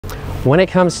When it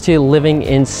comes to living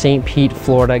in St. Pete,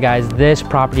 Florida, guys, this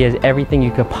property has everything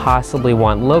you could possibly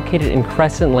want. Located in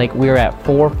Crescent Lake, we are at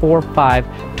 445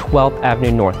 12th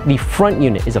Avenue North. The front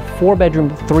unit is a 4-bedroom,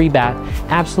 3-bath,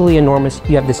 absolutely enormous.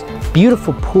 You have this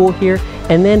beautiful pool here,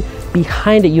 and then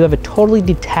behind it, you have a totally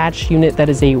detached unit that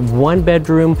is a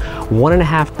 1-bedroom,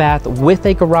 1.5 bath with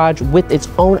a garage with its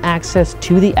own access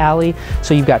to the alley.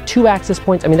 So you've got 2 access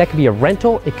points. I mean, that could be a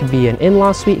rental, it could be an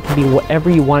in-law suite, it could be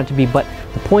whatever you want it to be. But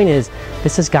the point is,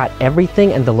 this has got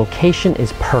everything and the location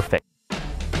is perfect.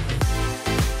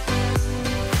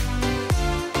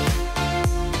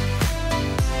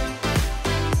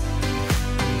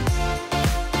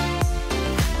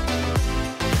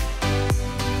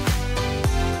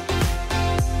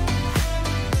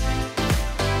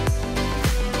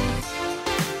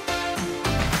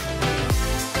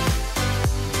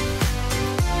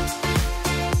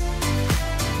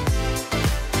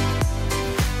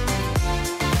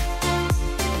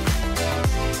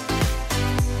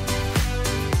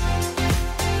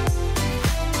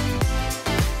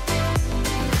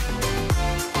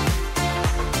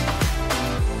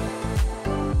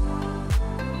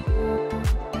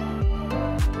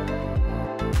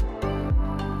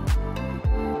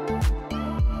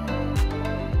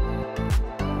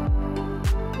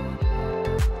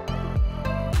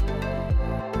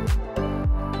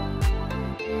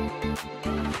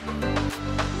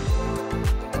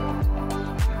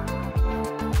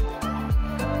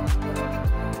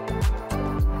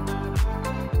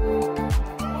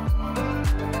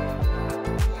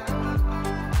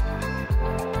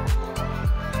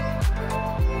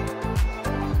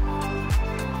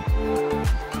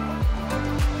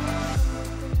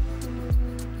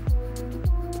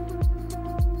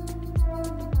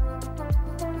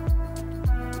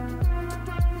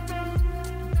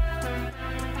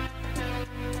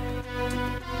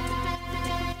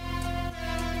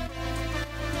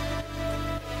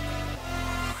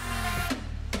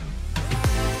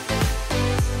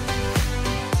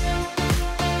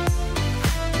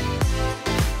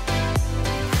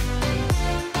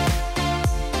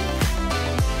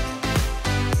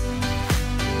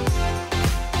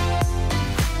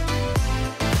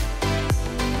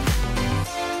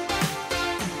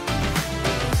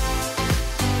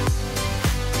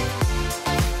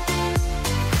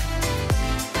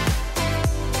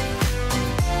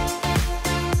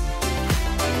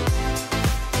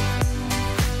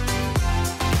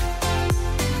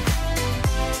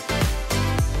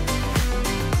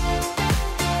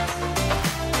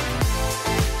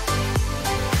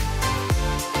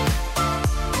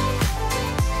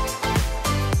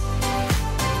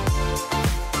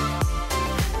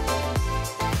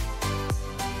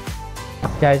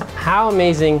 Guys, how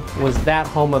amazing was that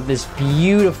home of this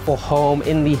beautiful home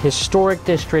in the historic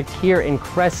district here in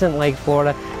Crescent Lake,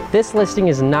 Florida? This listing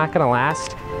is not gonna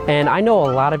last, and I know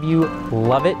a lot of you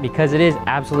love it because it is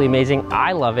absolutely amazing.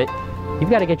 I love it.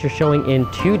 You've got to get your showing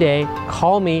in today.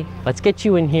 Call me. Let's get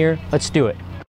you in here. Let's do it.